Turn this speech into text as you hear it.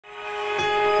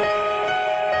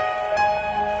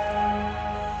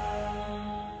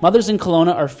Mothers in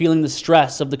Kelowna are feeling the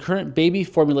stress of the current baby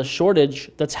formula shortage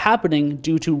that's happening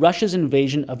due to Russia's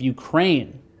invasion of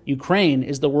Ukraine. Ukraine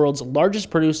is the world's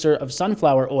largest producer of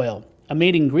sunflower oil, a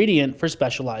main ingredient for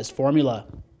specialized formula.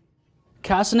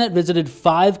 Castanet visited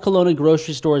 5 Kelowna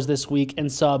grocery stores this week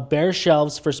and saw bare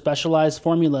shelves for specialized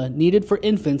formula needed for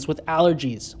infants with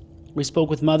allergies. We spoke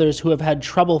with mothers who have had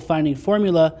trouble finding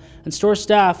formula and store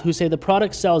staff who say the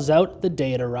product sells out the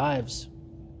day it arrives.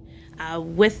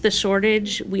 With the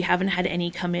shortage, we haven't had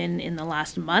any come in the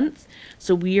last month,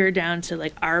 so we are down to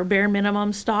like our bare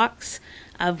minimum stocks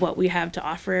of what we have to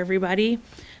offer everybody.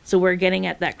 So we're getting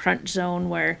at that crunch zone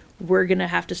where we're gonna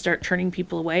have to start turning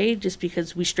people away just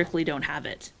because we strictly don't have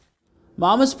it.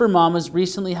 Mamas for Mamas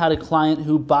recently had a client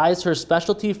who buys her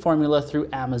specialty formula through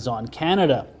Amazon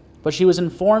Canada, but she was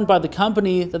informed by the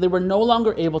company that they were no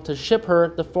longer able to ship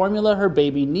her the formula her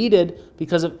baby needed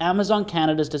because of Amazon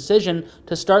Canada's decision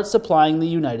to start supplying the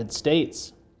United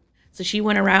States. So she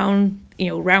went around,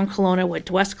 around Kelowna, went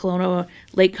to West Kelowna,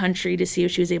 Lake Country to see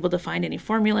if she was able to find any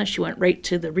formula. She went right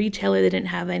to the retailer that didn't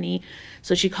have any.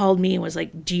 So she called me and was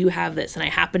like, do you have this? And I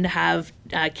happened to have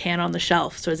a can on the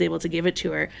shelf, so I was able to give it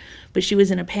to her. But she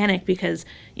was in a panic because,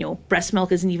 breast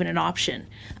milk isn't even an option.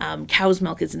 Cow's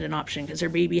milk isn't an option because her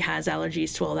baby has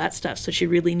allergies to all that stuff. So she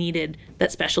really needed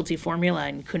that specialty formula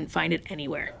and couldn't find it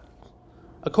anywhere.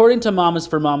 According to Mamas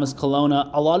for Mamas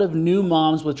Kelowna, a lot of new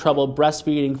moms with trouble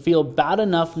breastfeeding feel bad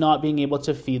enough not being able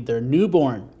to feed their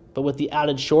newborn. But with the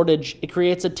added shortage, it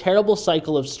creates a terrible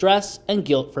cycle of stress and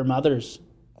guilt for mothers.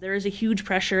 There is a huge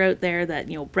pressure out there that,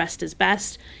 breast is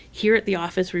best. Here at the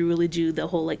office, we really do the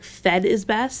whole fed is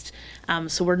best.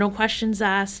 So we're no questions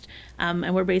asked.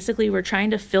 And we're trying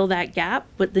to fill that gap,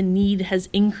 but the need has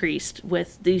increased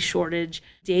with the shortage.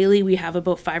 Daily, we have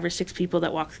about 5 or 6 people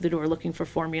that walk through the door looking for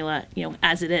formula,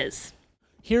 as it is.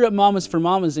 Here at Mamas for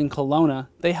Mamas in Kelowna,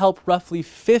 they help roughly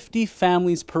 50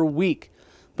 families per week.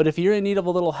 But if you're in need of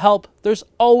a little help, there's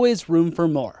always room for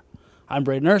more. I'm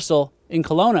Braden Ursel in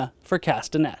Kelowna for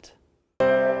Castanet.